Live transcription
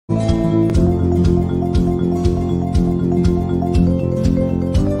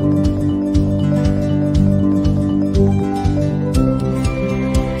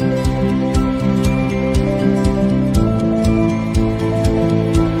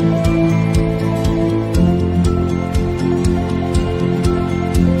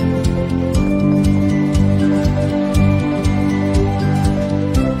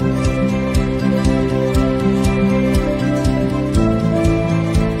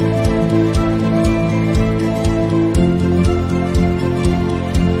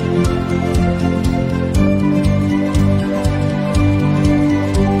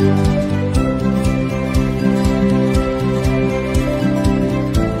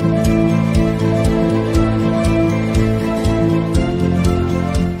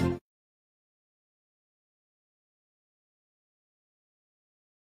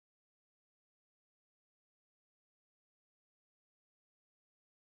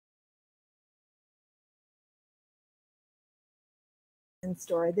Allison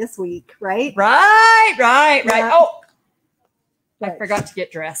store this week, right? Right. Yeah. Oh, Right. I forgot to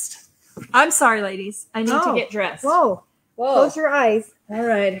get dressed. I'm sorry, ladies. I need to get dressed. Whoa. Close your eyes. All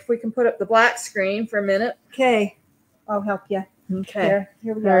right. If we can put up the black screen for a minute. Okay. I'll help you. Okay.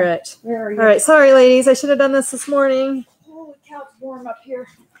 Here we go. All right. Where are you? All right. Sorry, ladies. I should have done this morning. Holy cow, it's warm up here.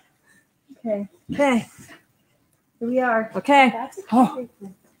 Okay. Okay. Here we are. Okay. That's a Oh. cute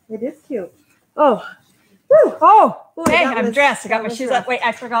picture. It is cute. Oh. Woo. Oh. Boy, Hey, that I'm was- dressed. I got that my was shoes rough. up. Wait,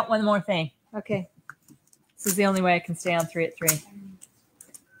 I forgot one more thing. Okay. This is the only way I can stay on 3 at 3.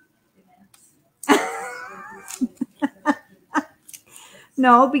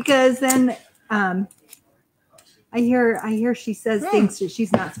 No, because then I hear she says things that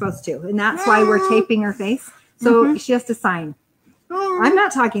she's not supposed to, and that's why we're taping her face. So she has to sign. I'm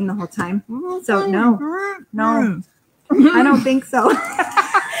not talking the whole time. So no, I don't think so.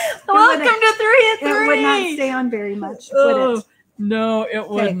 Welcome to 3 at 3. It would not stay on very much, would it? No, it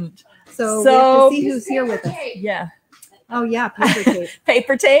wouldn't. So we have to see who's here with us. Yeah. Oh yeah, paper tape.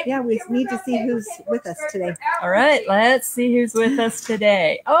 Paper tape? Yeah, we need to see who's with us today. All right, let's see who's with us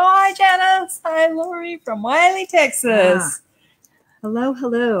today. Oh, hi, Janice. Hi, Lori from Wiley, Texas. Hello,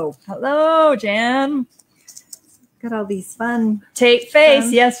 hello. Hello, Jan. Got all these fun. Tape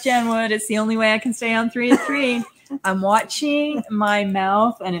face. Yes, Jan Wood. It's the only way I can stay on 3 at 3. I'm watching my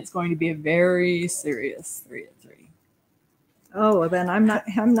mouth, and it's going to be a very serious 3 at 3. Oh, well, then I'm not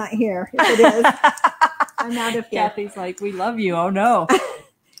here. If it is, I'm out of here. Kathy's like, we love you. Oh, no.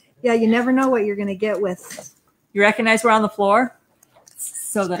 Yeah, you never know what you're going to get with. You recognize we're on the floor?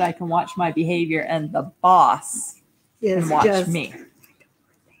 So that I can watch my behavior, and the boss Is can watch just me.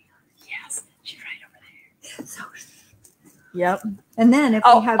 Yes, she's right over there. so. Yep. And then if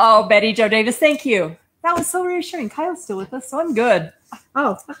we have Betty Jo Davis, thank you. That was so reassuring. Kyle's still with us, so I'm good.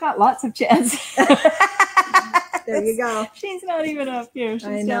 I've got lots of chances. there you go. She's not even up here. I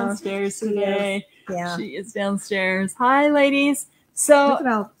She's know. downstairs She today. Yeah. She is downstairs. Hi, ladies. So, Look at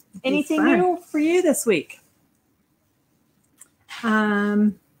all these anything fun. new for you this week?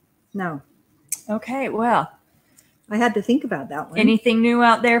 No. Okay, well, I had to think about that one. anything new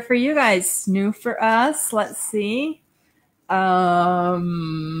out there for you guys? New for us? Let's see.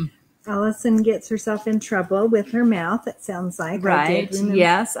 Allison gets herself in trouble with her mouth. It sounds like Right.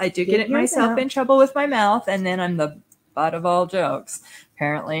 Yes, I do get hear myself that. in trouble with my mouth, and then I'm the butt of all jokes,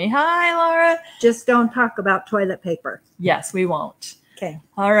 apparently. Hi, Laura. Just don't talk about toilet paper. Yes, we won't. Okay.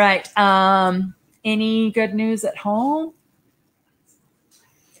 All right. Any good news at home?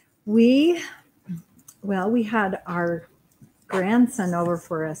 We had our grandson over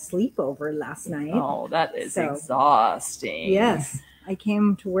for a sleepover last night. Oh, that is So, exhausting. Yes. I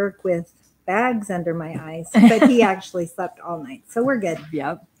came to work with bags under my eyes, but he actually slept all night. So we're good.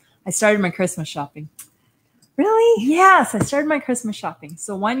 Yep. I started my Christmas shopping. Really? Yes, I started my Christmas shopping.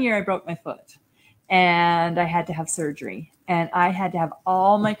 So one year I broke my foot and I had to have surgery. And I had to have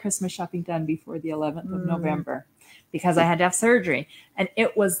all my Christmas shopping done before the 11th of November because I had to have surgery. And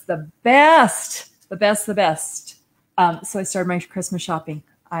it was the best. So I started my Christmas shopping.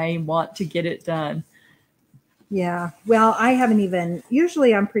 I want to get it done. Yeah. Well, I haven't even,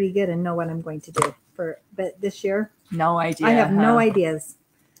 usually I'm pretty good and know what I'm going to do but this year No idea. I have no ideas.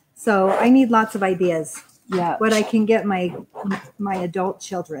 So I need lots of ideas. Yeah. What I can get my adult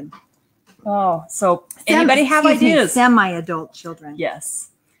children. Oh, so anybody have ideas? Semi-adult children. Yes.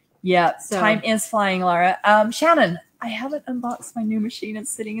 Yeah. So- Time is flying, Laura. Shannon, I haven't unboxed my new machine. It's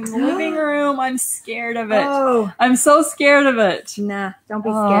sitting in the living room. I'm scared of it. Oh, I'm so scared of it. nah, don't be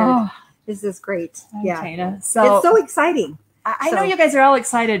scared. Oh, This is great. I'm Yeah. Tana. So, It's so exciting. I know you guys are all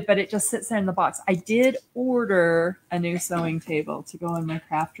excited, but it just sits there in the box. I did order a new sewing table to go in my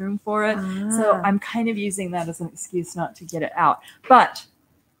craft room for it. So Ah. I'm kind of using that as an excuse not to get it out. But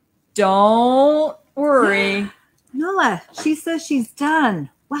don't worry. Nola, she says she's done.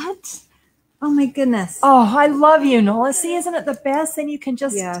 What? Oh my goodness. Oh, I love you, Nola. See, isn't it the best? Then you can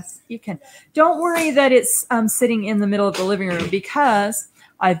just, Yes. you can. Don't worry that it's sitting in the middle of the living room because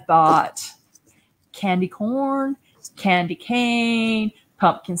I've bought candy corn, candy cane,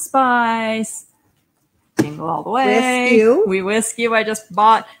 pumpkin spice, jingle all the way. Whisk you. We whisk you. I just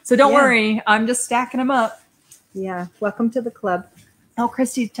bought. So don't Yeah. worry. I'm just stacking them up. Yeah. Welcome to the club. Oh,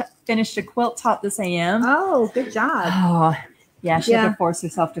 Christy finished a quilt top this AM. Oh, good job. Oh, yeah. She had Yeah. to force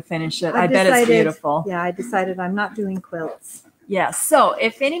herself to finish it. I I bet it's decided- beautiful. Yeah, I decided I'm not doing quilts. Yeah. So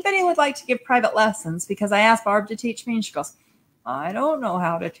if anybody would like to give private lessons, because I asked Barb to teach me, and she goes, I don't know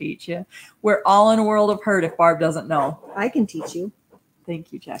how to teach you. We're all in a world of hurt if Barb doesn't know. I can teach you.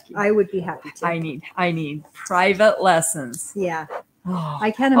 Thank you, Jackie. I would be happy to. I need private lessons. Yeah. Oh,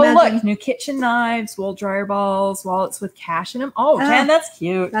 I can't imagine. Look, new kitchen knives, wool dryer balls, wallets with cash in them. Oh, Jan, that's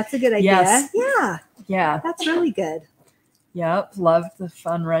cute. That's a good idea. Yes. Yeah. Yeah. That's really good. Yep. Loved the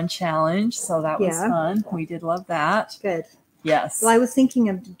fun run challenge. So that was fun. We did love that. Good. Yes. Well, I was thinking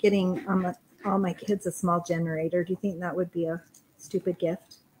of getting all my kids a small generator. Do you think that would be a stupid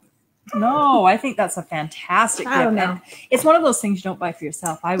gift? No, I think that's a fantastic gift. I don't know. And it's one of those things you don't buy for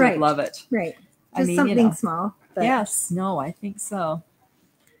yourself. I would love it. Right. Just I mean, something small. But yes. No, I think so.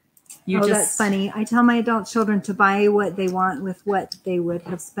 That's funny. I tell my adult children to buy what they want with what they would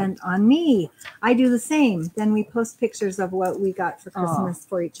have spent on me. I do the same. Then we post pictures of what we got for Christmas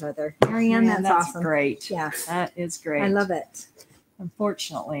for each other. Marianne, that's awesome. Great. Yeah. That is great. I love it.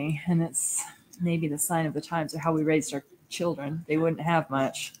 Unfortunately, and it's maybe the sign of the times or how we raised our children. They wouldn't have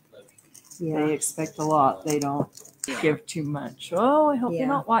much. Yeah. They expect a lot. They don't give too much. Oh, I hope you're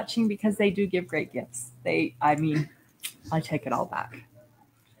not watching because they do give great gifts. I take it all back.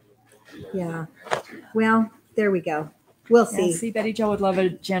 Yeah. Well, there we go. We'll see. Yeah, see, Betty Jo would love a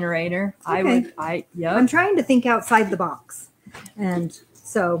generator. Okay. I'm trying to think outside the box. And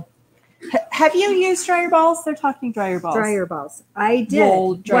so. Have you used dryer balls? They're talking dryer balls. Dryer balls. I did.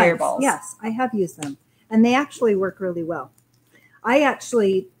 Roll dryer balls. Yes, I have used them. And they actually work really well. I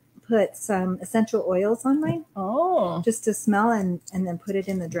actually put some essential oils on mine. Oh. Just to smell and then put it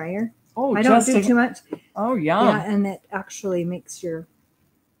in the dryer. Oh, I don't do too much. Oh, yum. Yeah, and it actually makes your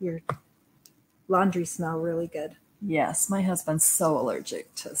laundry smell really good. Yes, my husband's so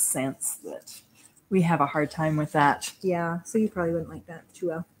allergic to scents that we have a hard time with that. Yeah, so you probably wouldn't like that too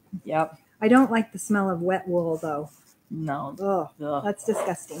well. Yep. I don't like the smell of wet wool though. No. Oh, that's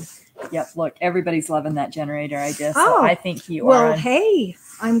disgusting. Yep. Look, everybody's loving that generator, I guess. So I think you are. Well, hey,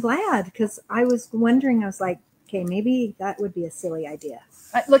 I'm glad because I was wondering. I was like, okay, maybe that would be a silly idea.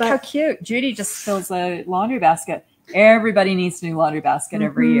 Look how cute. Judy just fills a laundry basket. Everybody needs a new laundry basket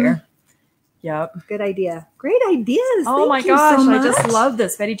every year. Yep. Good idea. Great ideas. Oh my gosh. I just love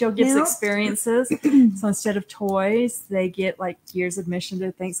this. Betty Jo gives experiences. So instead of toys, they get like year's admission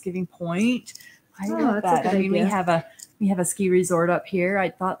to Thanksgiving Point. I love that. I mean, we have a ski resort up here. I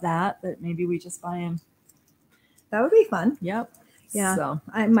thought that maybe we just buy them. That would be fun. Yep. Yeah. So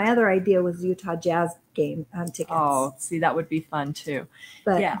my other idea was Utah Jazz game tickets. Oh, see, that would be fun too.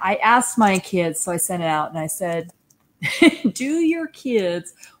 But yeah, I asked my kids, so I sent it out and I said, do your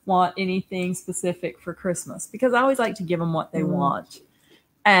kids want anything specific for Christmas? Because I always like to give them what they want.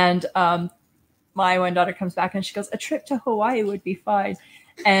 And my one daughter comes back and she goes, a trip to Hawaii would be fine.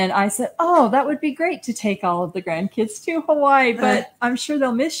 And I said, oh, that would be great to take all of the grandkids to Hawaii, but I'm sure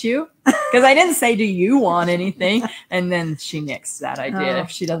they'll miss you. Because I didn't say, do you want anything? And then she nixed that idea. If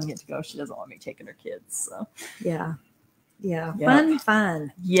she doesn't get to go, she doesn't want me taking her kids. So yeah. Yeah.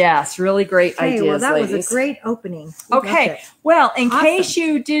 Fun. Yes. Really great ideas. Well, that ladies. was a great opening. Okay. Well, in case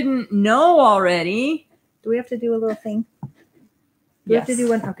you didn't know already. Do we have to do a little thing? We have to do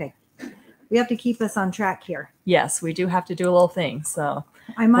one. Okay. We have to keep us on track here. Yes, we do have to do a little thing. So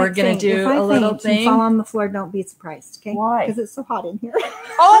we're going to do a little thing. Fall on the floor. Don't be surprised. Okay. Why? Because it's so hot in here.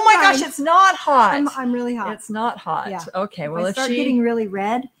 Oh my gosh. It's not hot. I'm really hot. It's not hot. Yeah. Okay. Well, if I start getting really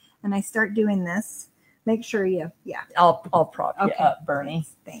red and I start doing this, make sure I'll prop you up, Bernie.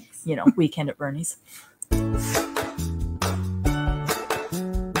 Thanks. You know, weekend at Bernie's.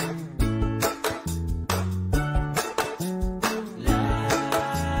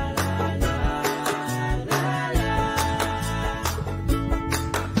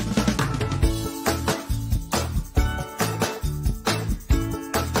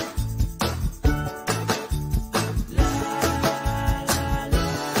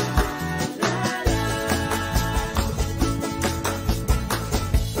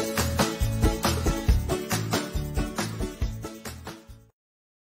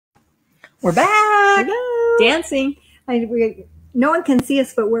 We're back. Hello. Dancing. No one can see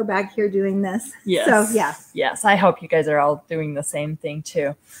us, but we're back here doing this. Yes. So, yeah. Yes. I hope you guys are all doing the same thing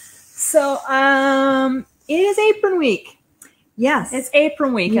too. So, it is apron week. Yes. It's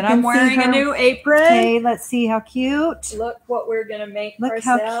apron week, and I'm wearing a new apron. Okay, let's see how cute. Look what we're going to make Look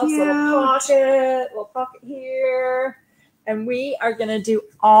ourselves. How cute. Little pocket here. And we are going to do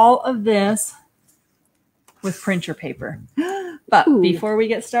all of this with printer paper. But before we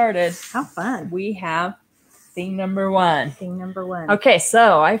get started, how fun. We have thing number one. Okay,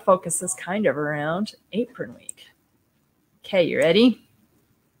 so I focus this kind of around apron week. Okay, you ready?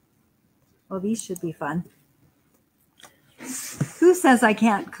 Well, these should be fun. Who says I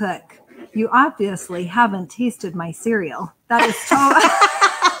can't cook? You obviously haven't tasted my cereal. That is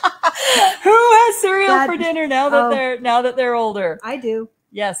Who has cereal for dinner now that they're older? I do.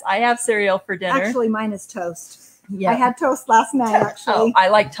 Yes, I have cereal for dinner. Actually, mine is toast. Yeah. I had toast last night, actually. Oh, I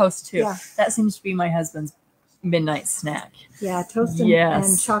like toast too. Yeah. That seems to be my husband's midnight snack. Yeah, toast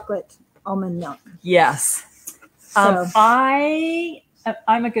and chocolate almond milk. Yes. So.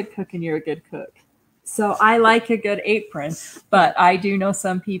 I'm a good cook and you're a good cook. So I like a good apron, but I do know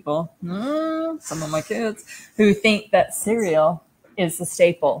some people, some of my kids, who think that cereal is the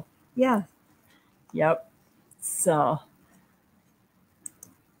staple. Yeah. Yep. So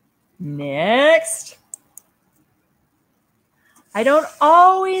next. I don't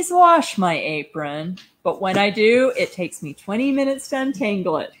always wash my apron, but when I do, it takes me 20 minutes to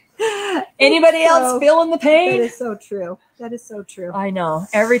untangle it. Anybody else feeling the pain? That is so true. That is so true. I know.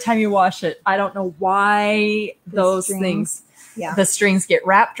 Every time you wash it, I don't know why those things, the strings get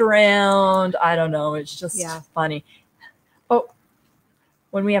wrapped around. I don't know. It's just funny. Oh,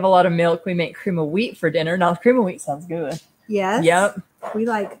 when we have a lot of milk, we make cream of wheat for dinner. Now, cream of wheat sounds good. Yes. Yep. We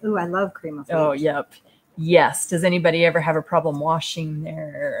like, I love cream of wheat. Oh, yep. Yes. Does anybody ever have a problem washing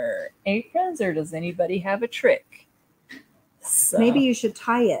their aprons, or does anybody have a trick? So. Maybe you should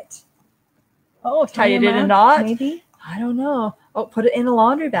tie it. Oh, tie it in a knot? Maybe. I don't know. Oh, put it in a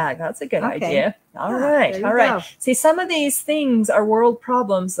laundry bag. That's a good idea. All right. All right. Go. See, some of these things are world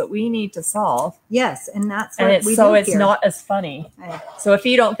problems that we need to solve. Yes. And that's what we do so it's here. Not as funny. Right. So if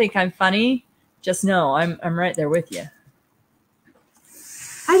you don't think I'm funny, just know I'm right there with you.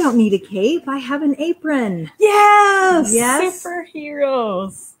 I don't need a cape. I have an apron. Yes. Yes.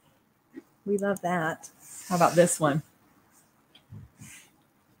 Superheroes. We love that. How about this one?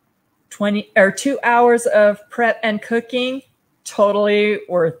 2 hours of prep and cooking, totally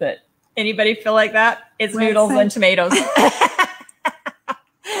worth it. Anybody feel like that? It's noodles and tomatoes.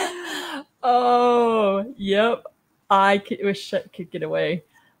 Oh, yep. I wish I could get away.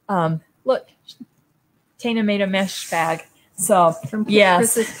 Look, Tana made a mesh bag. So, from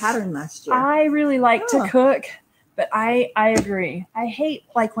Chris's pattern last year. I really like to cook, but I agree. I hate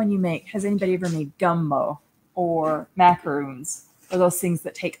like when you make, has anybody ever made gumbo or macaroons? Or those things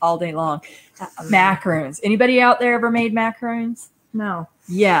that take all day long. Macaroons. Anybody out there ever made macaroons? No.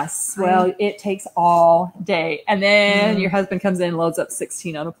 Yes. Well, it takes all day. And then your husband comes in, loads up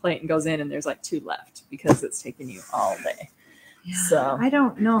 16 on a plate and goes in, and there's like 2 left because it's taking you all day. Yeah, so I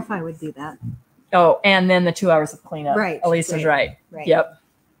don't know if I would do that. Oh, and then the 2 hours of cleanup. Right. Elisa's right. Yep.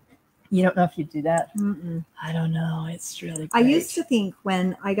 You don't know if you'd do that? I don't know. It's really great. I used to think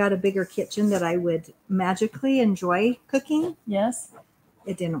when I got a bigger kitchen that I would magically enjoy cooking. Yes.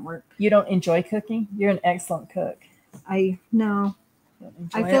 It didn't work. You don't enjoy cooking? You're an excellent cook. No.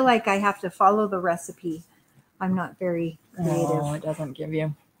 I feel like I have to follow the recipe. I'm not very creative. Oh, it doesn't give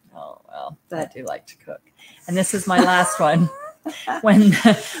you. Oh, well, but I do like to cook. And this is my last one.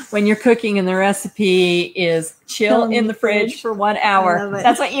 When you're cooking and the recipe is chill in the fridge for 1 hour.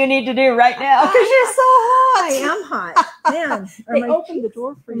 That's what you need to do right now because you're so hot. I am hot. Man, they opened the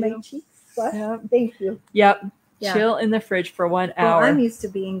door for my cheeks. Yep. Thank you. Yep. Yeah. Chill in the fridge for 1 hour. Well, I'm used to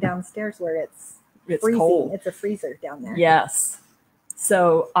being downstairs where it's freezing. Cold. It's a freezer down there. Yes.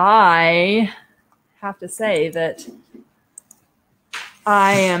 So I have to say that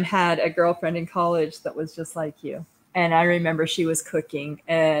I had a girlfriend in college that was just like you. And I remember she was cooking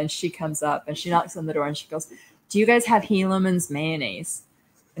and she comes up and she knocks on the door and she goes, "Do you guys have Helaman's mayonnaise?"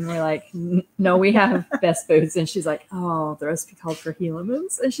 And we're like, "No, we have Best Foods." And she's like, "Oh, the recipe called for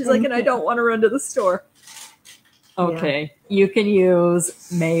Helaman's." And she's like, "And I don't want to run to the store." Okay, you can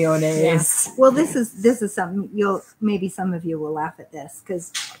use mayonnaise. Yeah. Well, this is something maybe some of you will laugh at this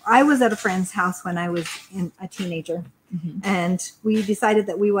because I was at a friend's house when I was a teenager, and we decided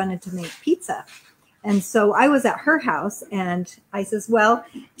that we wanted to make pizza. And so I was at her house and I says, "Well,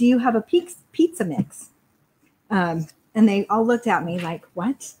 do you have a pizza mix?" And they all looked at me like,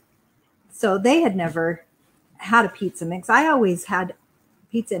 "What?" So they had never had a pizza mix. I always had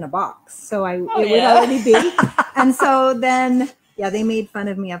pizza in a box. So it would already be. And so then, they made fun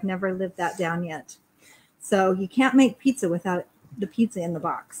of me. I've never lived that down yet. So you can't make pizza without the pizza in the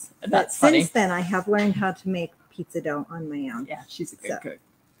box. That's funny. Since then, I have learned how to make pizza dough on my own. Yeah, she's a good cook.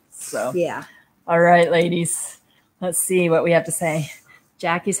 So yeah. All right, ladies, let's see what we have to say.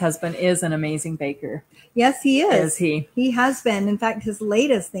 Jacki's husband is an amazing baker. Yes, he is. Is he? He has been. In fact, his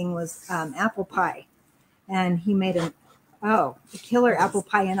latest thing was apple pie. And he made a killer apple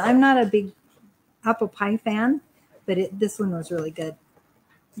pie. And I'm not a big apple pie fan, but this one was really good.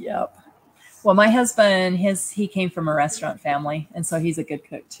 Yep. Well, my husband, he came from a restaurant family, and so he's a good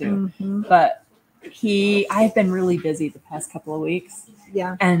cook too. But I've been really busy the past couple of weeks.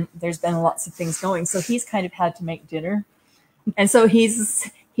 Yeah. And there's been lots of things going. So he's kind of had to make dinner. And so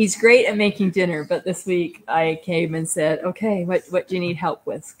he's great at making dinner. But this week I came and said, "Okay, what do you need help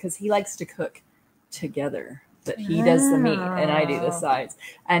with?" Because he likes to cook together that he does the meat and I do the sides.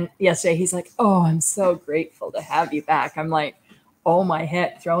 And yesterday he's like, oh, I'm so grateful to have you back. I'm like, oh my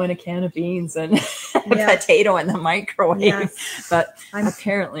heck, throw in a can of beans and a potato in the microwave. Yes. But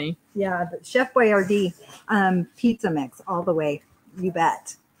apparently. Yeah, the Chef Boyardee pizza mix all the way. You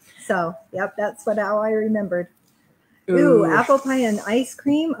bet. So, yep, that's how I remembered. Ooh, apple pie and ice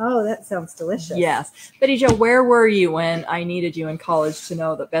cream. Oh, that sounds delicious. Yes. Betty Jo, where were you when I needed you in college to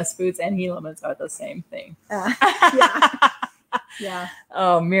know that Best Foods and Helaman's are the same thing? Yeah. Yeah.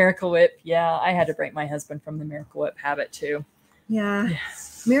 Oh, Miracle Whip. Yeah, I had to break my husband from the Miracle Whip habit too. Yeah.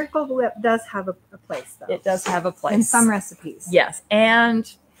 Yes. Miracle Whip does have a place, though. It does have a place. In some recipes. Yes.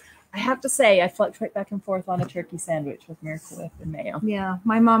 And I have to say, I fluctuate back and forth on a turkey sandwich with Miracle Whip and mayo. Yeah.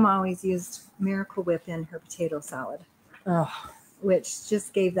 My mom always used Miracle Whip in her potato salad. Oh, which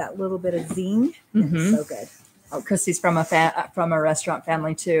just gave that little bit of zing. It's so good. Oh, Christy's from a restaurant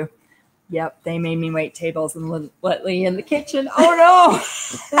family too. Yep, they made me wait tables and let Lee in the kitchen. Oh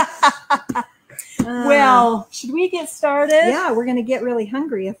no! Well, should we get started? Yeah, we're gonna get really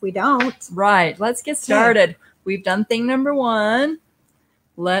hungry if we don't. Right, let's get started. We've done thing number 1.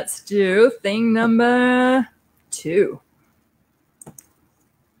 Let's do thing number 2.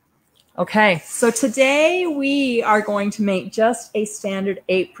 Okay, so today we are going to make just a standard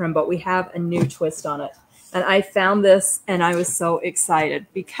apron, but we have a new twist on it. And I found this and I was so excited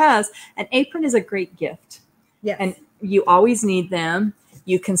because an apron is a great gift. Yes. And you always need them.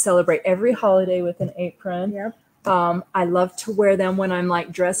 You can celebrate every holiday with an apron. Yep. I love to wear them when I'm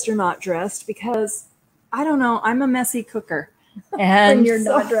like dressed or not dressed because, I don't know, I'm a messy cooker. And when you're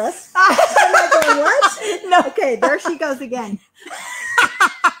not dressed? Am I going, what? No. Okay, there she goes again.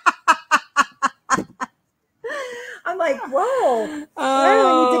 I'm like, whoa,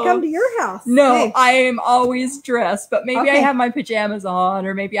 I need to come to your house. No, I am always dressed, but maybe I have my pajamas on,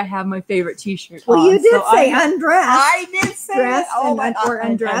 or maybe I have my favorite t-shirt on. Well, you did say undressed. I did say dressed or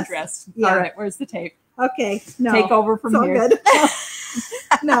undressed. Undressed. Yeah. All right, where's the tape? Okay, no. Take over from here. Good.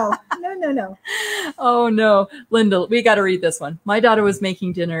 No. Oh, no. Linda, we got to read this one. My daughter was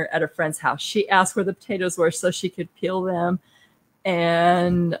making dinner at a friend's house. She asked where the potatoes were so she could peel them.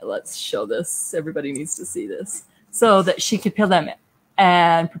 And let's show this. Everybody needs to see this. So that she could peel them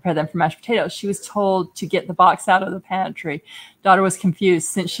and prepare them for mashed potatoes. She was told to get the box out of the pantry. Daughter was confused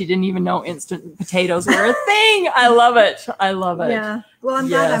since she didn't even know instant potatoes were a thing. I love it. I love it. Yeah. Well, I'm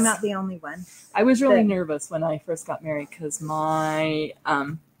glad I'm not the only one. I was really nervous when I first got married because my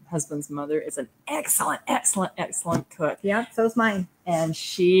husband's mother is an excellent cook. Yeah, so's mine. And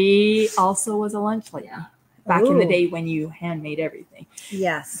she also was a lunch lady. Back in the day when you handmade everything.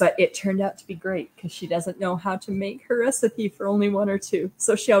 Yes. But it turned out to be great because she doesn't know how to make her recipe for only 1 or 2.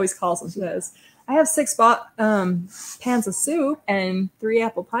 So she always calls and says, I have 6 pans of soup and 3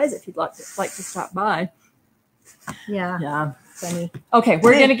 apple pies if you'd like to stop by. Yeah. Yeah. Funny. Okay,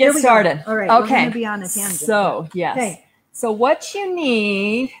 we're going to get started. All right. Okay. We're going to be on a tangent. So, yes. Okay. So what you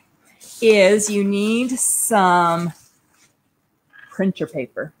need is some printer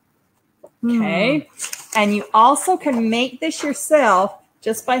paper. Okay. And you also can make this yourself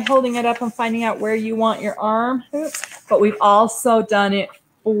just by holding it up and finding out where you want your arm. But we've also done it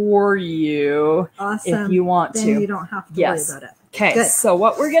for you. Awesome. If you want to. Then you don't have to worry about it. Okay. Good. So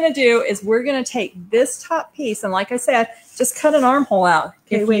what we're going to do is we're going to take this top piece. And like I said, just cut an armhole out.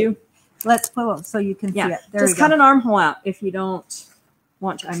 Okay, wait. Let's pull it so you can see it. There just cut an armhole out if you don't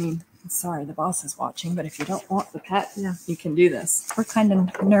want to. I mean, sorry, the boss is watching, but if you don't want the pet, you can do this. We're kind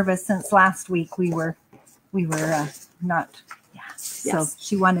of nervous since last week we were not. Yeah. So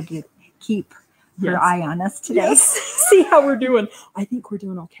she wanted to keep her eye on us today. Yes. See how we're doing. I think we're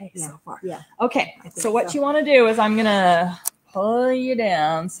doing okay so far. Yeah. Okay. So what you want to do is I'm going to pull you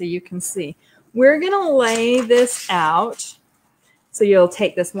down so you can see. We're going to lay this out. So you'll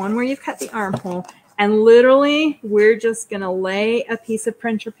take this one where you've cut the armhole and literally we're just going to lay a piece of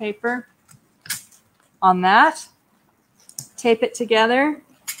printer paper on that, tape it together.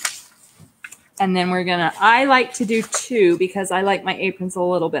 And then I like to do 2 because I like my aprons a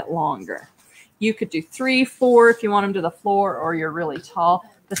little bit longer. You could do 3, 4 if you want them to the floor or you're really tall.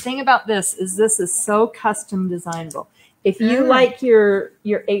 The thing about this is so custom designable. If you like your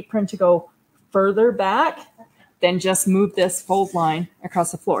apron to go further back, then just move this fold line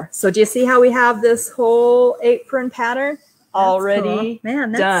across the floor. So do you see how we have this whole apron pattern already cool.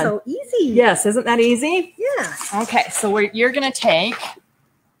 Man, that's done? So easy. Yes, isn't that easy? Yeah. Okay, so you're going to take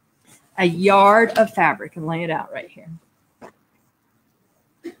a yard of fabric and lay it out right here.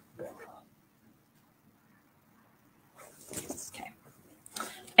 Okay.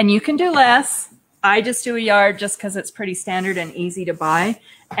 And you can do less. I just do a yard just because it's pretty standard and easy to buy.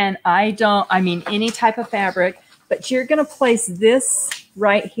 And I mean, any type of fabric, but you're going to place this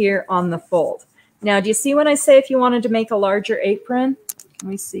right here on the fold. Now, do you see when I say if you wanted to make a larger apron? Let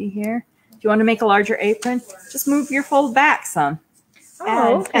me see here. If you want to make a larger apron, just move your fold back some.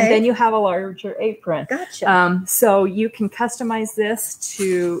 And then you have a larger apron. Gotcha. So you can customize this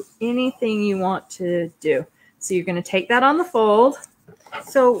to anything you want to do. So you're going to take that on the fold.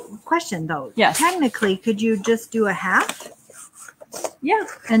 So question though. Yes. Technically, could you just do a half? Yeah.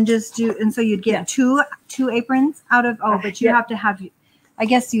 And just do, and so you'd get two aprons out of, but you have to have, I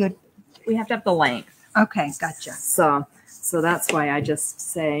guess you would. We have to have the length. Okay. Gotcha. So that's why I just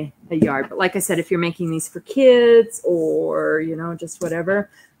say a yard. But like I said, if you're making these for kids or, you know, just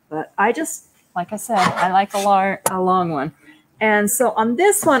whatever. But I just, like I said, I like a long one. And so on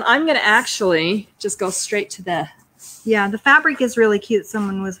this one, I'm going to actually just go straight to the. Yeah, the fabric is really cute.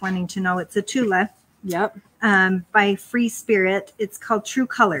 Someone was wanting to know. It's a Tula. Yep. By Free Spirit. It's called True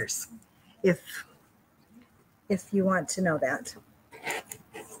Colors. If you want to know that.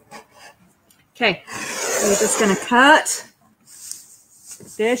 Okay. So you're just going to cut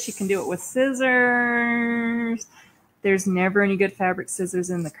this. You can do it with scissors. There's never any good fabric scissors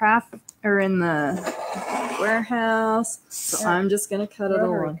in the craft or in the warehouse. So I'm just going to cut it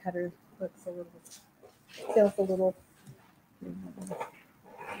along. Cutter looks a little, feels a little.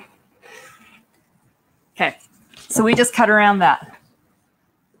 Okay. So we just cut around that.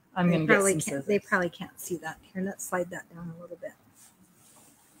 I'm going to get some scissors. They probably can't see that. Here, let's slide that down a little bit.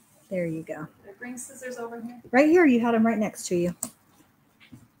 There you go. Did I bring scissors over here? Right here. You had them right next to you.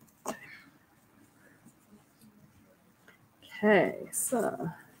 Okay, so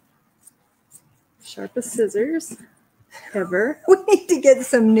sharpest scissors ever. We need to get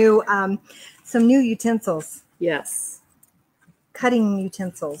some new utensils. Yes. Cutting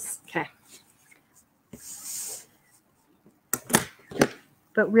utensils. Okay.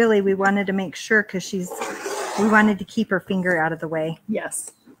 But really, we wanted to make sure because we wanted to keep her finger out of the way.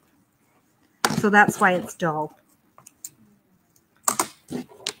 Yes. So that's why it's dull.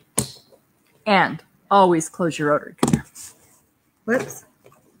 And always close your rotary cutter. Whoops.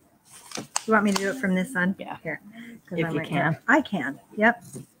 You want me to do it from this on? Yeah. Here. If you can. I can. Yep.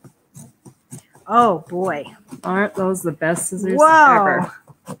 Oh, boy. Aren't those the best scissors ever?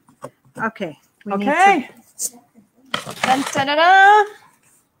 Okay. Okay. Dun, dun, dun, dun.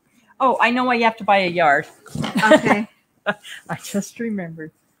 Oh, I know why you have to buy a yard. Okay. I just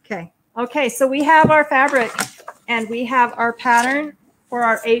remembered. Okay. Okay, so we have our fabric and we have our pattern for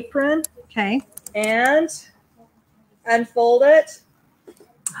our apron. Okay. And unfold it.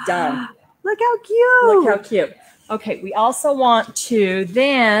 Done. Look how cute. Look how cute. Okay, we also want to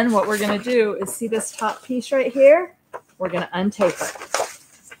then, what we're going to do is see this top piece right here? We're going to untape it.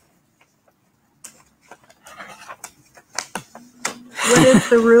 What is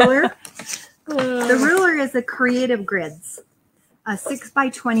the ruler? The ruler is a Creative Grids, a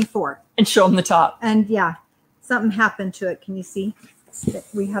 6x24. And show them the top. And yeah, something happened to it. Can you see?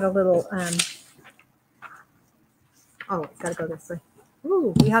 We had a little, oh, it's got to go this way.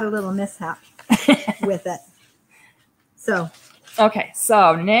 Ooh, we had a little mishap with it. So. Okay,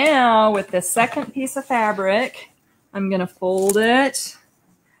 so now with the second piece of fabric, I'm going to fold it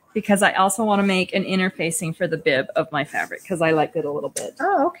because I also want to make an interfacing for the bib of my fabric because I like it a little bit.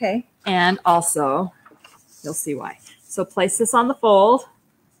 Oh, okay. And also, you'll see why. So place this on the fold.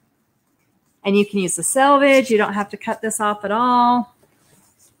 And you can use the selvage. You don't have to cut this off at all.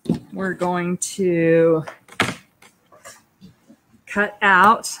 We're going to cut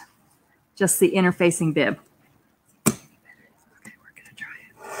out just the interfacing bib. Okay, we're going to try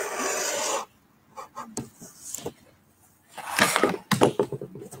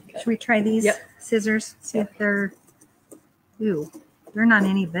it. Should we try these scissors? See if they're, ooh, they're not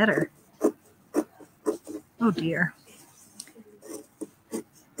any better. Oh dear.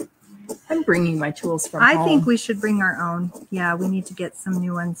 I'm bringing my tools from home. I think we should bring our own. Yeah, we need to get some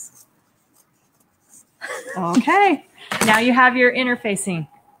new ones. Okay. Now you have your interfacing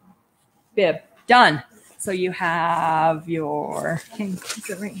bib done. So you have your... Okay, is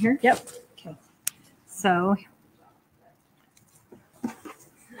it right here? Yep. Okay. So...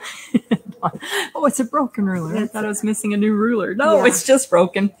 Oh, it's a broken ruler. I thought I was missing a new ruler. No, it's just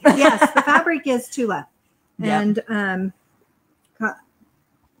broken. Yes, the fabric is Tula. Yep. And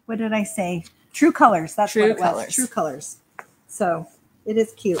what did I say? True Colors. That's True what it was. Colors. True Colors. So it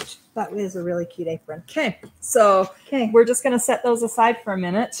is cute. That is a really cute apron. Okay. So we're just going to set those aside for a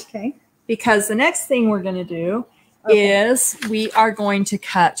minute. Okay. Because the next thing we're going to do is we are going to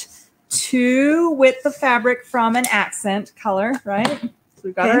cut 2 width of fabric from an accent color, right? So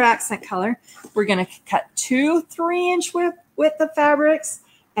we've got our accent color. We're going to cut 2 3-inch width of fabrics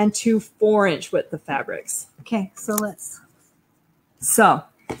and 2 4-inch width of fabrics. Okay, so let's. So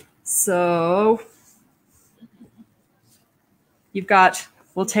you've got,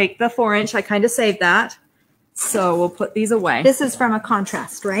 we'll take the 4-inch. I kind of saved that. So we'll put these away. This is from a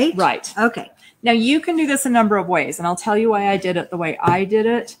contrast, right? Right. Okay. Now you can do this a number of ways, and I'll tell you why I did it the way I did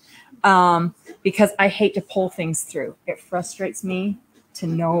it. Because I hate to pull things through. It frustrates me to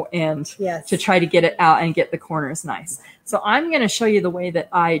no end to try to get it out and get the corners nice. So I'm going to show you the way that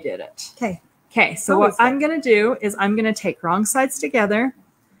I did it. Okay. Okay. So what I'm going to do is I'm going to take wrong sides together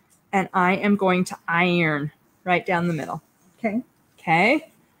and I am going to iron right down the middle. Okay.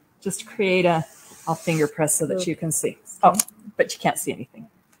 Okay. Just create I'll finger press so that you can see. Oh, but you can't see anything.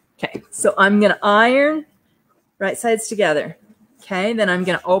 Okay. So I'm going to iron right sides together. Okay. Then I'm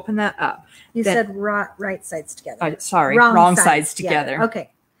going to open that up. You said right sides together. Sorry, wrong sides together. Okay.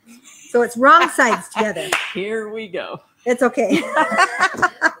 So it's wrong sides together. Here we go. It's okay.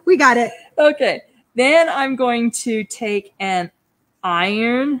 We got it. Okay. Then I'm going to take an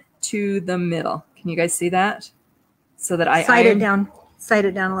iron to the middle. Can you guys see that? So that I Side it down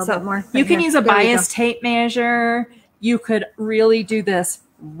a little bit more. You can use a bias tape measure. You could really do this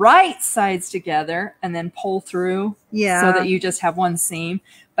right sides together and then pull through so that you just have one seam.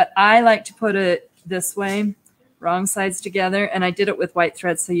 But I like to put it this way, wrong sides together. And I did it with white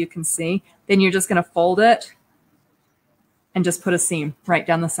thread so you can see. Then you're just going to fold it and just put a seam right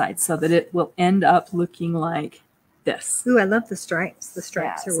down the side so that it will end up looking like this. Ooh, I love the stripes. The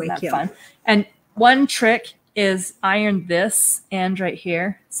stripes are way cute. Fun. And one trick is iron this end right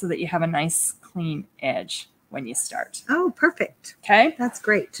here so that you have a nice clean edge when you start. Oh, perfect. Okay. That's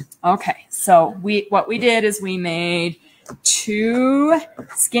great. Okay. So what we did is we made 2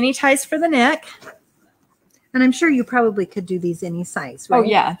 skinny ties for the neck. And I'm sure you probably could do these any size, right? Oh,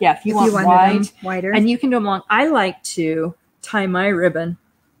 yeah. Yeah. If you want them wider. And you can do them long. I like to tie my ribbon.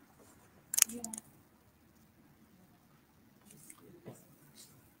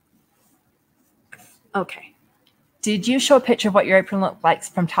 Okay. Did you show a picture of what your apron looked like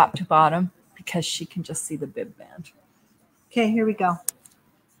from top to bottom? Because she can just see the bib band. Okay, here we go.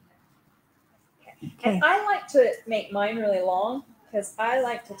 Okay. And I like to make mine really long because I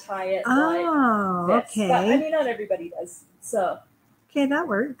like to tie it like this. Okay. But, I mean, not everybody does. So. Okay, that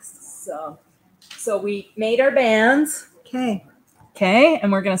works. So we made our bands. Okay. Okay,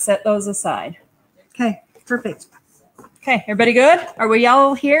 and we're going to set those aside. Okay, perfect. Okay, everybody good? Are we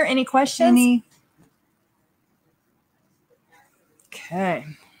all here? Any questions? Okay.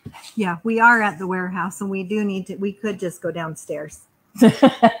 Yeah, we are at the warehouse and we could just go downstairs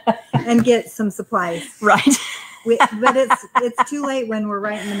and get some supplies. Right. But it's too late when we're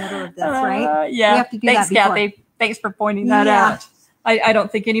right in the middle of this, right? Yeah. We have to do that before. Kathy. Thanks for pointing that out. I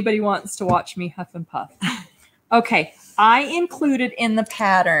don't think anybody wants to watch me huff and puff. Okay. I included in the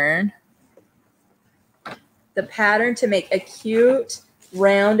pattern to make a cute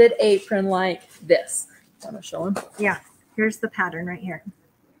rounded apron like this. Want to show them? Yeah. Here's the pattern right here.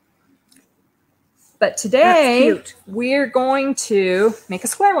 But today we're going to make a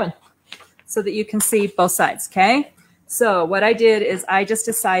square one so that you can see both sides. Okay. So what I did is I just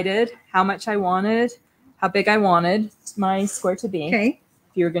decided how much I wanted, how big I wanted my square to be. Okay.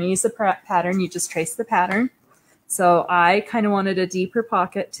 If you were going to use the pattern, you just trace the pattern. So I kind of wanted a deeper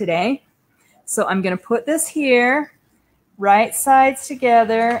pocket today. So I'm going to put this here, right sides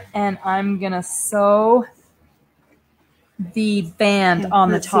together, and I'm going to sew the band on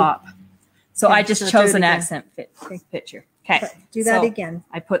the top. So I just chose an accent picture. Okay. Do that again.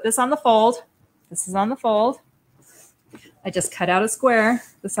 I put this on the fold. This is on the fold. I just cut out a square,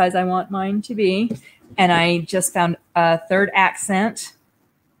 the size I want mine to be. And I just found a third accent.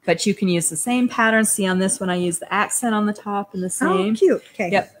 But you can use the same pattern. See on this one, I use the accent on the top and the same. Oh, cute.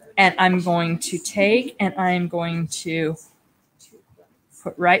 Okay. Yep. And I'm going to take and I'm going to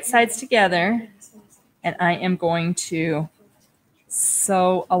put right sides together. And I am going to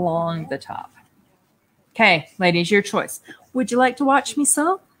sew along the top. Okay, ladies, your choice. Would you like to watch me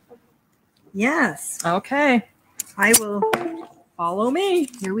sew? Yes. Okay. I will. Follow me.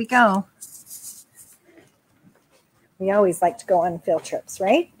 Here we go. We always like to go on field trips,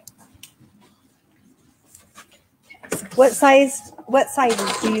 right? What sizes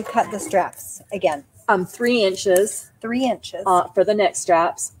do you cut the straps again? 3 inches. 3 inches. For the neck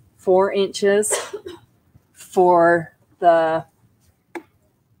straps. 4 inches for the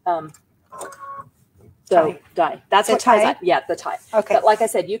die. That's what ties on. Yeah, the tie. Okay. But like I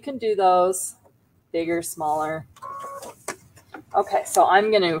said, you can do those bigger, smaller. Okay, so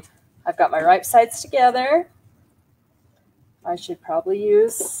I've got my right sides together. I should probably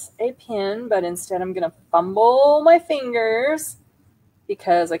use a pin, but instead I'm going to fumble my fingers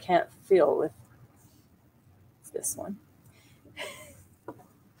because I can't feel with this one.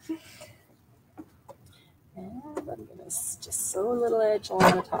 And I'm going to just sew a little edge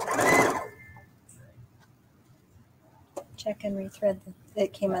along the top. Check and rethread.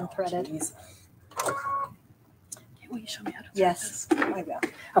 It came unthreaded. Geez. Okay, will you show me how to thread Yes, this? I will.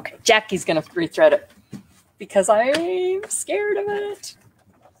 Okay, Jacki's going to rethread it because I'm scared of it.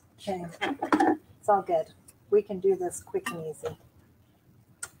 Okay, it's all good. We can do this quick and easy.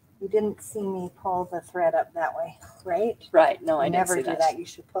 You didn't see me pull the thread up that way, right? Right, no, I didn't never see do that. You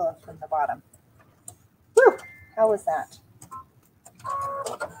should pull it from the bottom. Whew, how was that?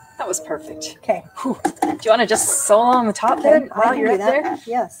 That was perfect. Okay. Whew. Do you want to just sew along the top there while you're up there?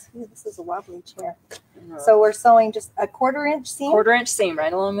 Yes. Ooh, this is a wobbly chair. So we're sewing just a 1/4 inch seam? 1/4 inch seam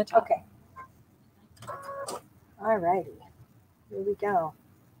right along the top. Okay. All righty. Here we go.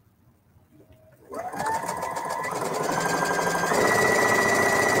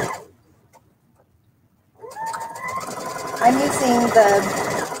 I'm using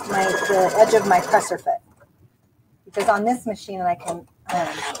the edge of my presser foot because on this machine I can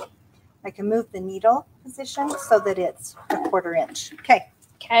move the needle position so that it's a 1/4 inch. Okay.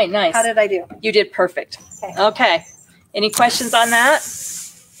 Okay, nice. How did I do? You did perfect. Okay. Any questions on that?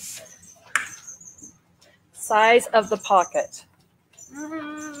 Size of the pocket.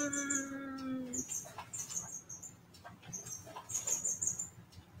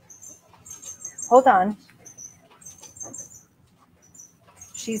 Hold on.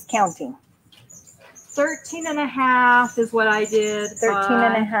 She's counting. 13.5 is what I did.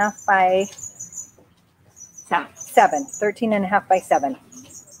 13.5 by 7. 13.5 by 7.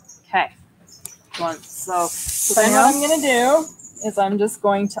 Okay. So then what I'm going to do is I'm just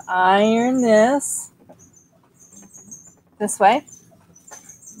going to iron this way.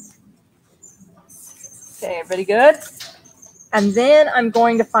 Okay, everybody good? And then I'm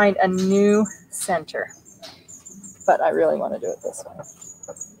going to find a new center. But I really want to do it this way.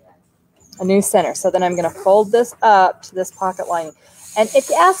 A new center. So then I'm going to fold this up to this pocket lining. And if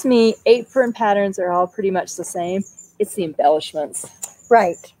you ask me, apron patterns are all pretty much the same. It's the embellishments.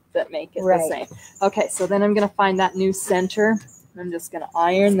 Right. That make it the same. Okay, so then I'm going to find that new center. I'm just going to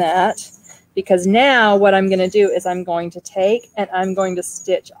iron that because now what I'm going to do is I'm going to take and I'm going to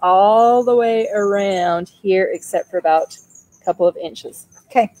stitch all the way around here except for about a couple of inches.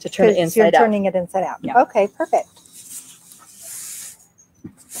 Okay. To turn it inside out. You're turning it inside out. Yeah. Okay, perfect.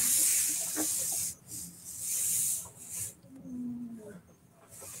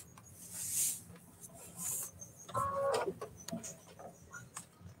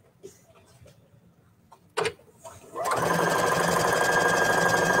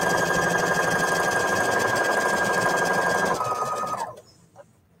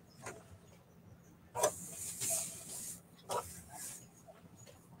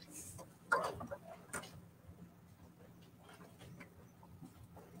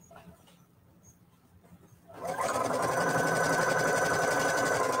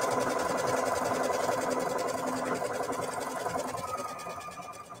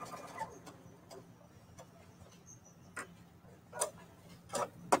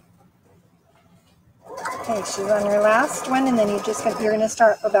 Okay, she's on her last one, and then you're going to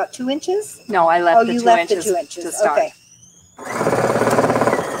start about 2 inches? No, I left the 2 left inches, the 2 inches to start. Okay.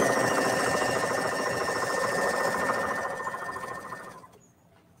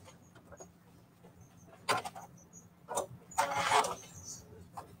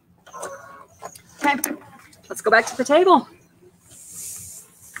 Okay, let's go back to the table.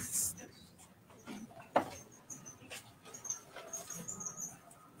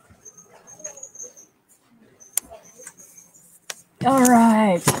 All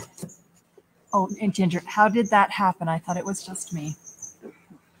right. Oh, and Ginger, how did that happen? I thought it was just me.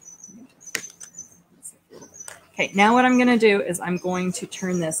 Okay, now what I'm going to do is I'm going to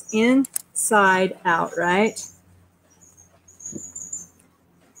turn this inside out, right?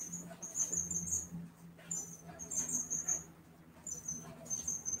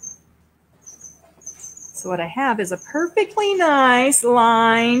 So what I have is a perfectly nice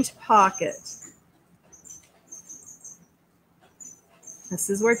lined pocket. This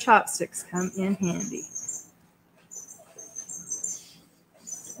is where chopsticks come in handy.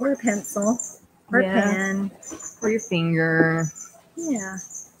 Or a pencil. Or a pen. Or your finger. Yeah.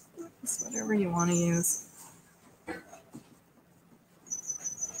 Just whatever you want to use.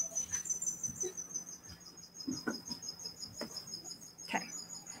 Okay.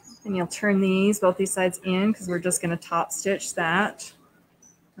 And you'll turn both these sides in because we're just going to top stitch that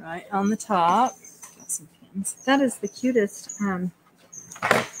right on the top. Got some pins. patterns. That is the cutest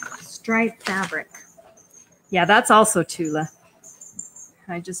striped fabric. Yeah, that's also Tula.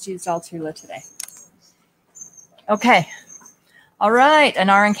 I just used all Tula today. Okay. All right, an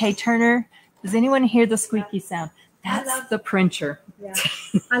R&K Turner. Does anyone hear the squeaky sound? That's the printer. Yeah,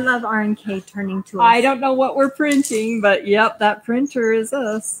 I love R&K turning tools. I don't know what we're printing, but yep, that printer is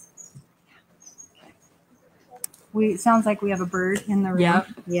us. It sounds like we have a bird in the room. Yep.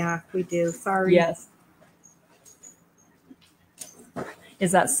 Yeah, we do. Sorry. Yes.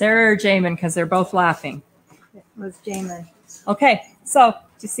 Is that Sarah or Jamin? Because they're both laughing. It was Jamin. Okay, so do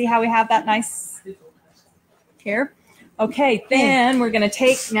you see how we have that nice here? Okay, then we're going to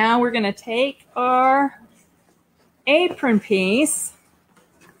take our apron piece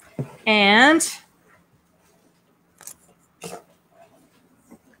and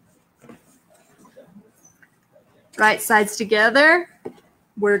right sides together.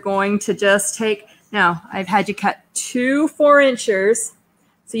 We're going to just take, now I've had you cut 2 4-inchers,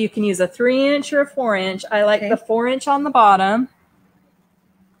 so you can use a 3-inch or a 4-inch. I like the 4-inch on the bottom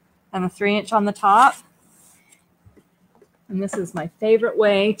and the 3-inch on the top. And this is my favorite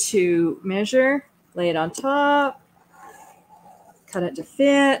way to measure. Lay it on top, cut it to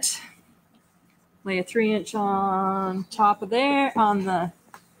fit, lay a 3-inch on top of there, on the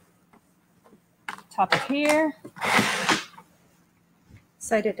top of here.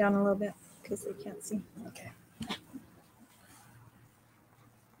 Side it down a little bit because they can't see. Okay.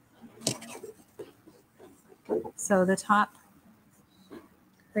 So the top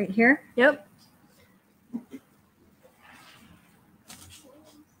right here? Yep.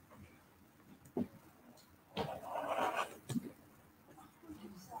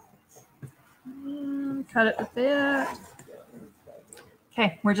 Cut it to fit.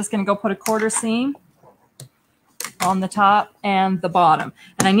 Okay, we're just going to go put a 1/4 seam on the top and the bottom.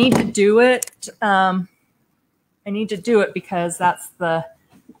 And I need to do it. Because that's the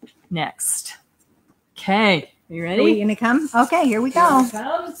next. Okay, are you ready? Are we going to come? Okay, here we go.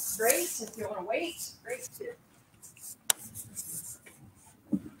 Come. Great. If you want to wait, great too.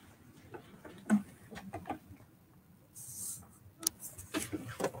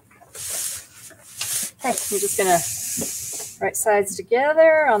 Okay, we're just going to right sides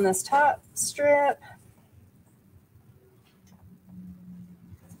together on this top strip.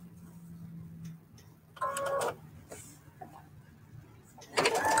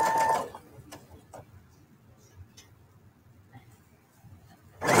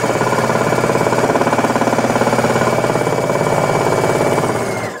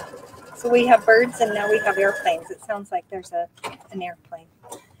 So we have birds and now we have airplanes. It sounds like there's an airplane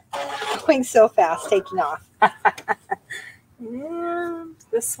going so fast, taking off. And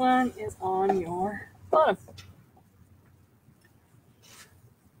this one is on your bottom.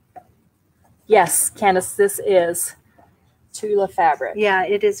 Yes, Candace, this is Tula fabric. Yeah,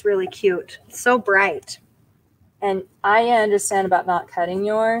 it is really cute. So bright. And I understand about not cutting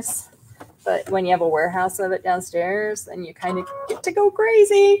yours, but when you have a warehouse of it downstairs, then you kind of get to go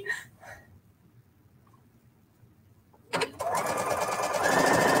crazy.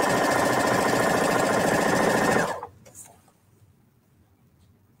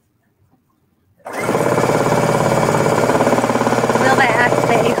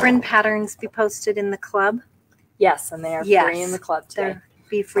 The apron patterns be posted in the club? Yes, and they are free in the club today. They'll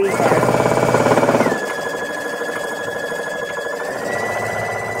be free there.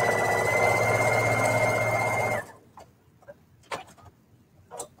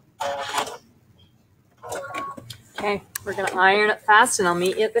 Okay, we're going to iron it fast and I'll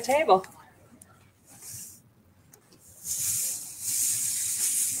meet you at the table.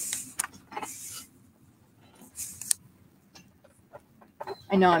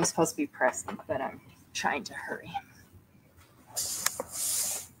 I know I'm supposed to be present, but I'm trying to hurry.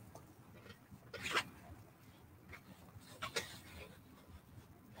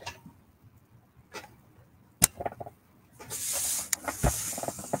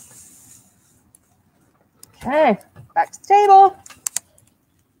 Okay, back to the table.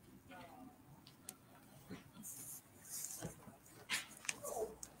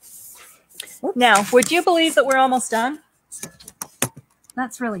 Now, would you believe that we're almost done?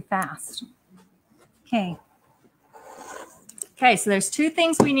 That's really fast. Okay. Okay, so there's 2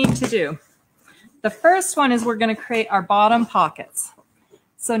 things we need to do. The first one is we're going to create our bottom pockets.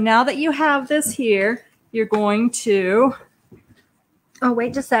 So now that you have this here, you're going to... Oh,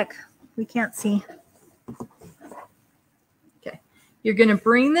 wait just a sec. We can't see. Okay. You're going to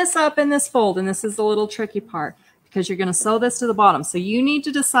bring this up in this fold, and this is the little tricky part, because you're going to sew this to the bottom. So you need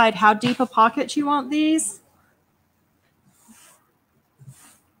to decide how deep a pocket you want these.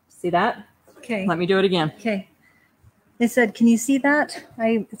 See that? Okay. Let me do it again. Okay. They said, can you see that?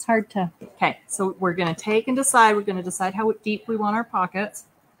 It's hard to. Okay, so we're going to take and decide. We're going to decide how deep we want our pockets.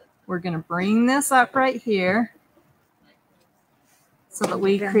 We're going to bring this up right here so that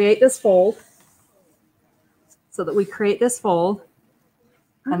we create this fold.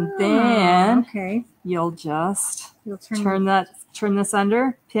 And then you'll just turn this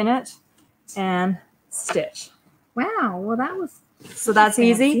under, pin it, and stitch. Wow. Well, that's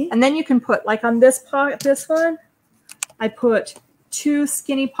easy. And then you can put, like on this one, I put 2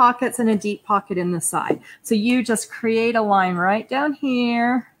 skinny pockets and a deep pocket in the side. So you just create a line right down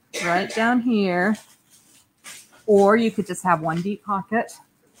here, or you could just have one deep pocket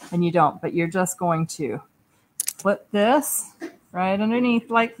and you don't, but you're just going to flip this right underneath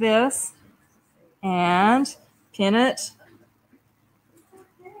like this and pin it.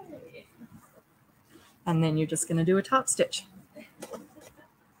 And then you're just going to do a top stitch.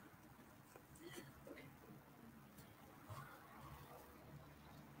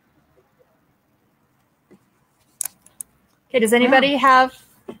 Okay, does anybody have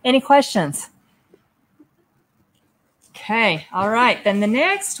any questions? Okay, all right. Then the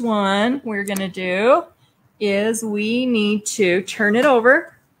next one we're going to do is we need to turn it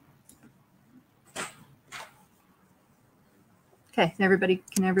over. Okay, can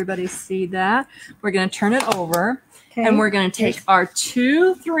everybody see that? We're going to turn it over, and we're going to take our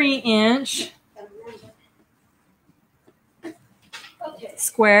 2 3-inch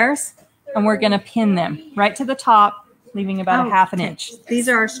squares, and we're going to pin them right to the top, leaving about a half an inch. These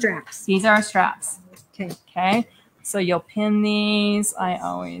are our straps. Okay. Okay. So you'll pin these. I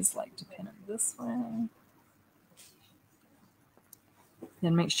always like to pin them this way.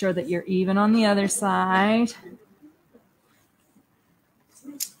 Then make sure that you're even on the other side.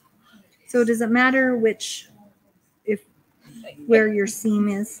 So does it matter where your seam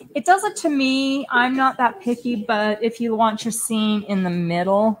is? It doesn't to me. I'm not that picky, but if you want your seam in the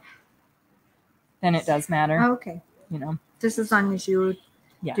middle, then it does matter. Oh, okay. You know, just as long as you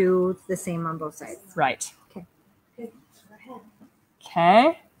do the same on both sides. Right. Okay.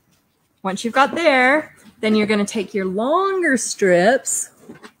 Okay. Once you've got there, then you're going to take your longer strips.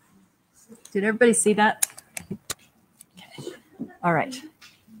 Did everybody see that? Okay. All right.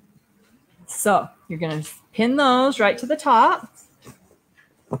 So you're going to pin those right to the top.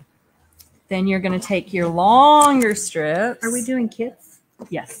 Then you're going to take your longer strips. Are we doing kits?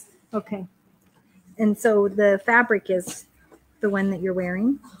 Yes. Okay. And so the fabric is the one that you're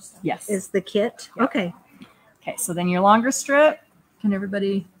wearing? Yes. Is the kit? Yep. Okay. Okay, so then your longer strip. Can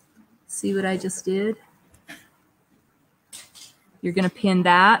everybody see what I just did? You're going to pin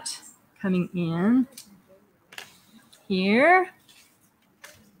that coming in here.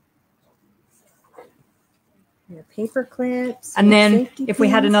 Your paper clips. And then if we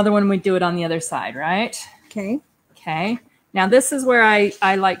had another one, we'd do it on the other side, right? Okay. Okay. Now this is where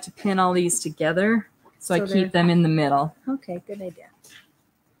I like to pin all these together. So I keep them in the middle. Okay, good idea.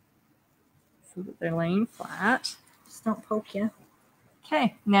 So that they're laying flat. Just don't poke you.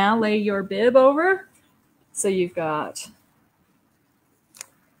 Okay, now lay your bib over. So you've got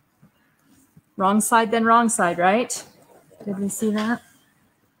wrong side, then wrong side, right? Did we see that?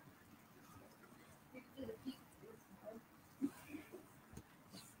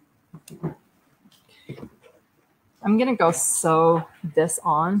 I'm going to go sew this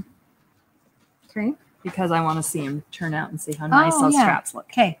on. Okay. Because I want to see them turn out and see how nice those straps look.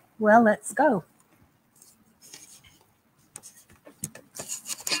 Okay, well, let's go.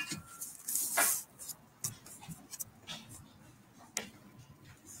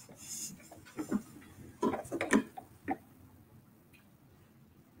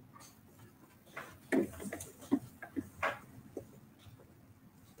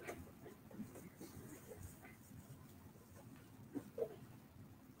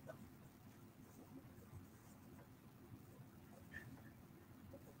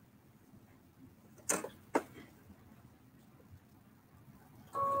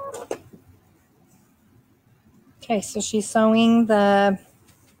 Okay, so she's sewing the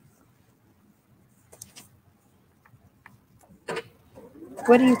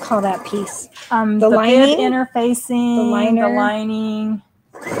what do you call that piece? The lining, interfacing, the liner, the lining.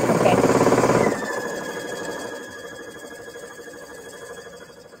 Okay.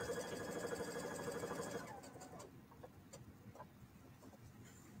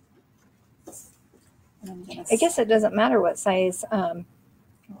 I guess it doesn't matter what size.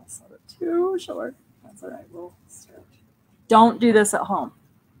 Too short. That's all right. We'll start. Don't do this at home.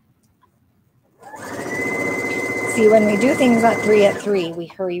 See, when we do things at 3, we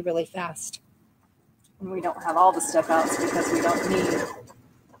hurry really fast. And we don't have all the step outs because we don't need.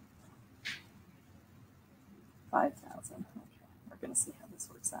 5,000. Okay, we're going to see how this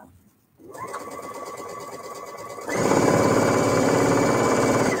works out.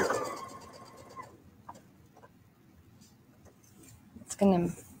 It's going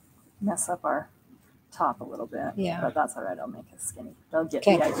to mess up our top a little bit. Yeah. But that's all right. I'll make it skinny. They'll get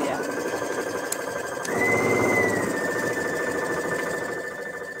the idea.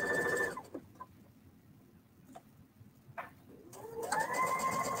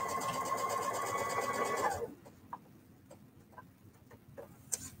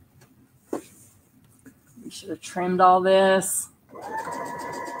 We should have trimmed all this.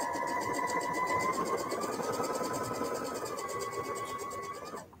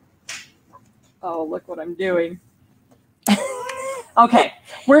 Oh, look what I'm doing. Okay,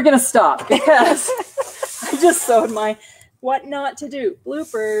 we're going to stop because I just sewed my what not to do.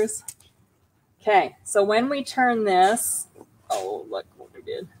 Bloopers. Okay, so when we turn this, oh, look what we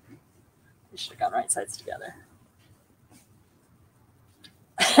did. We should have gone right sides together.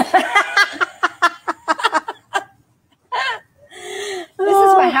 This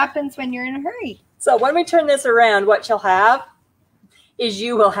is what happens when you're in a hurry. So when we turn this around, what you'll have is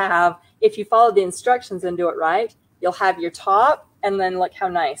you will have, if you follow the instructions and do it right, you'll have your top, and then look how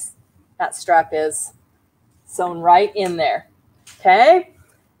nice that strap is sewn right in there. Okay?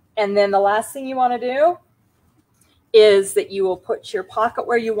 And then the last thing you want to do is that you will put your pocket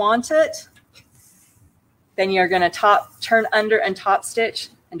where you want it. Then you're going to turn under and top stitch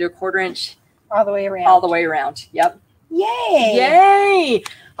and do a 1/4 inch all the way around. All the way around. Yep. Yay! Yay!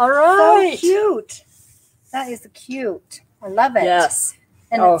 All right. So cute. That is cute. I love it. Yes.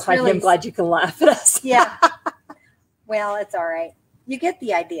 And oh, it's really, I'm glad you can laugh at us. Yeah. Well, it's all right. You get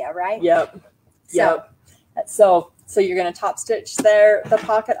the idea, right? Yep. Yep. So you're going to top stitch there, the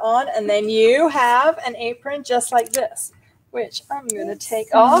pocket on, and then you have an apron just like this, which I'm going to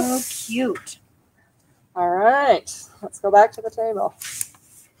take off. So cute. All right. Let's go back to the table.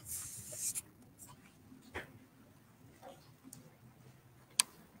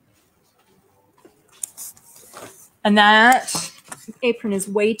 And that apron is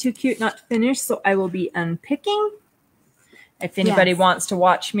way too cute not to finish, so I will be unpicking. If anybody wants to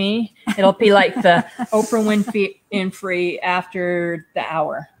watch me, it'll be like the Oprah Winfrey after the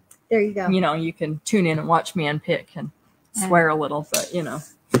hour. There you go. You know, you can tune in and watch me unpick and swear a little, but you know.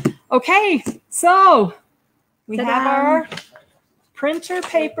 Okay, so we have our printer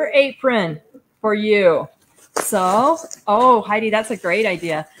paper apron for you. So, oh, Heidi, that's a great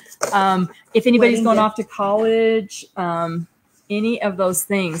idea. If anybody's going off to college, any of those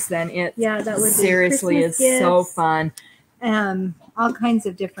things, then it that would seriously is so fun. All kinds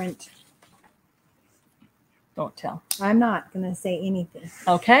of different. Don't tell. I'm not going to say anything.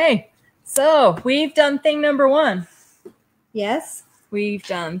 Okay. So we've done thing number 1. Yes. We've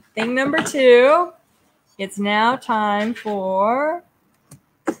done thing number 2. It's now time for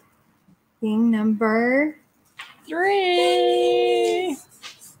thing number 3.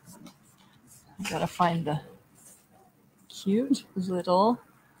 I gotta find the cute little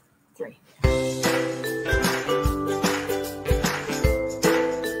 3.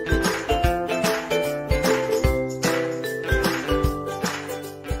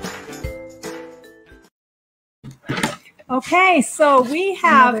 Okay, so we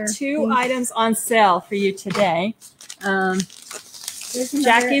have 2 items on sale for you today.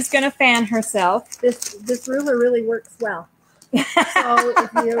 Jackie's going to fan herself. This ruler really works well. So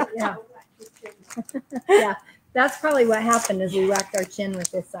if you, yeah, that's probably what happened is we whacked our chin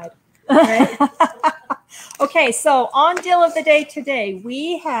with this side. Right? Okay, so on deal of the day today,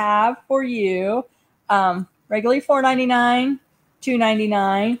 we have for you regularly $4.99,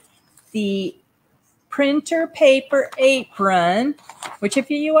 $2.99, the printer paper apron, which if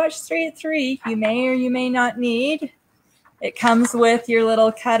you watch 3 at 3, you may or you may not need. It comes with your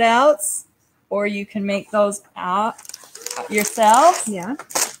little cutouts, or you can make those out yourself. Yeah.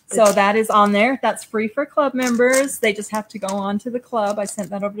 So that is on there. That's free for club members. They just have to go on to the club. I sent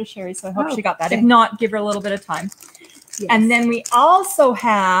that over to Sherry, so I hope she got that. If not, give her a little bit of time. Yes. And then we also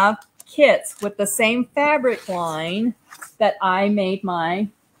have kits with the same fabric line that I made my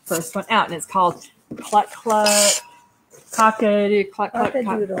first one out, and it's called Cluck Cluck Cockadoodle.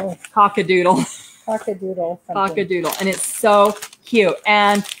 Cockadoodle. And it's so cute.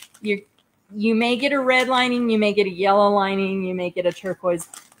 And you may get a red lining, you may get a yellow lining, you may get a turquoise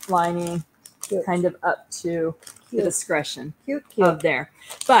lining, kind of up to the discretion of there.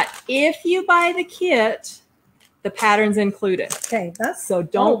 But if you buy the kit, the pattern's included. Okay, so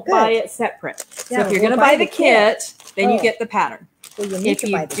don't buy it separate. So if you're going to buy the kit, then you get the pattern. Well, if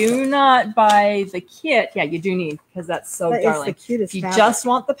you do not buy the kit, you do need, because that's so darling. Is the cutest if you fabric. just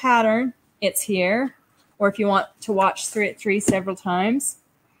want the pattern, it's here. Or if you want to watch 3 at 3 several times,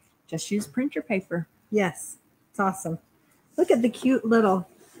 just use printer paper. Yes, it's awesome. Look at the cute little,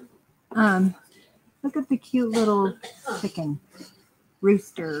 chicken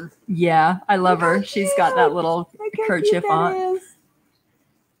rooster. Yeah, I love her. She's got that little kerchief on.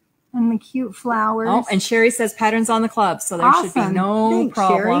 And the cute flowers. Oh, and Sherry says patterns on the club, so there should be no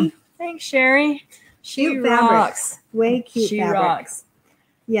problem. Sherry. Thanks, Sherry. She Cute rocks. Way cute. She fabric. rocks.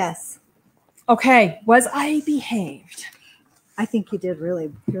 Yes. Okay, was I behaved? I think you did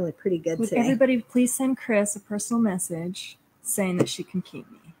really, really pretty good Would today. everybody please send Chris a personal message saying that she can keep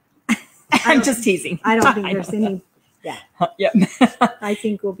me? I'm just teasing. I don't think there's any. Yeah. Yep. I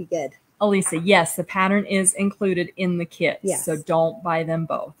think we'll be good. Elisa, yes, the pattern is included in the kit. Yes. So don't buy them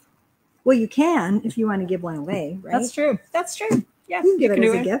both. Well, you can if you want to give one away, right? That's true. That's true. Yeah. You can give it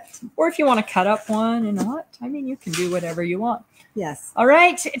as a gift. Or if you want to cut up one and not, I mean, you can do whatever you want. Yes. All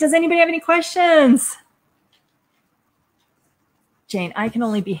right. Does anybody have any questions? Jane, I can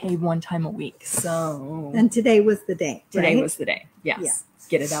only behave one time a week. So. And today was the day. Today right? was the day. Yes. Yeah.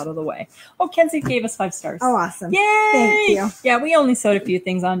 Get it out of the way. Oh, Kenzie gave us 5 stars. Oh, awesome. Yay. Thank you. Yeah, we only sewed a few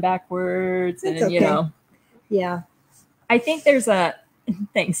things on backwards. It's and, okay. you know. Yeah. I think there's a.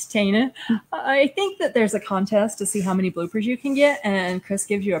 Thanks, Tana. I think that there's a contest to see how many bloopers you can get, and Chris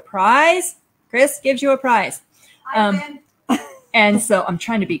gives you a prize. And so I'm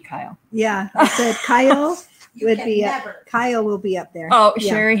trying to beat Kyle. Yeah. I said Kyle Kyle will be up there. Oh,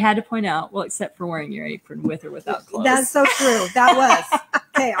 yeah. Sherry had to point out, well, except for wearing your apron with or without clothes. That's so true. That was.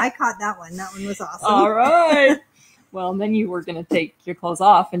 Okay, I caught that one. That one was awesome. All right. Well, then you were going to take your clothes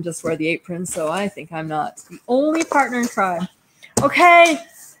off and just wear the apron, so I think I'm not the only partner in crime. Okay.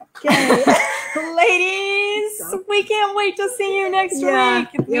 Ladies, we can't wait to see you next week.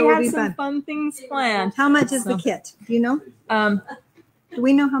 We have some fun things planned. How much is the kit? Do you know? Do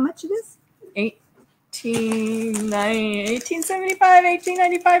we know how much it is? $18.75,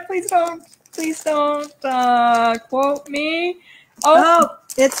 $18.95. Please don't quote me. Oh,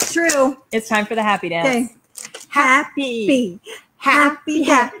 it's true. It's time for the happy dance. Okay. Happy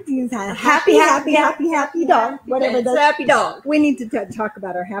dog. Whatever that's happy dog. We need to talk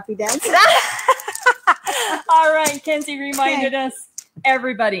about our happy dance. All right, Kenzie reminded us.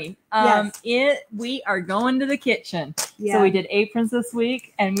 Everybody, we are going to the kitchen. Yeah. So we did aprons this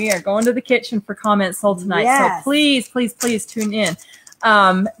week, and we are going to the kitchen for Comment Sold tonight. Yes. So please tune in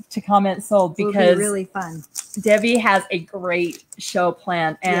to Comment Sold, because it'll be really fun. Debbie has a great show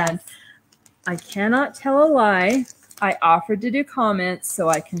planned, and I cannot tell a lie. I offered to do comments so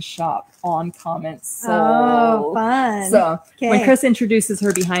I can shop on Comments Sold. Oh, fun. So when Chris introduces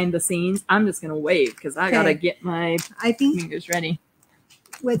her behind the scenes, I'm just going to wave because I got to get my fingers ready.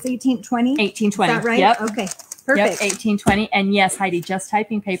 What's 1820? 1820. Is that right? Yep. Okay. Perfect. Yep, 1820. And yes, Heidi, just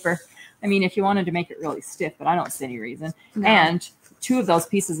typing paper. I mean, if you wanted to make it really stiff, but I don't see any reason. No. And 2 of those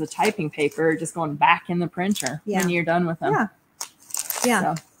pieces of typing paper are just going back in the printer when you're done with them.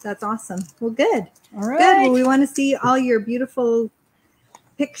 Yeah. So. That's awesome. Well, good. All right. Good. Well, we want to see all your beautiful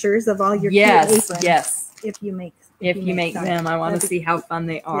pictures of all your cute aprons. Yes. If you make them, I want to see how fun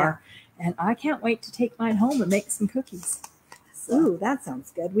they are. Yeah. And I can't wait to take mine home and make some cookies. So. Ooh, that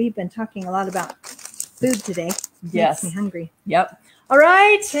sounds good. We've been talking a lot about food today. Yes. Makes me hungry. Yep. All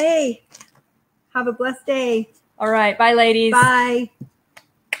right. Hey, have a blessed day. All right. Bye, ladies. Bye.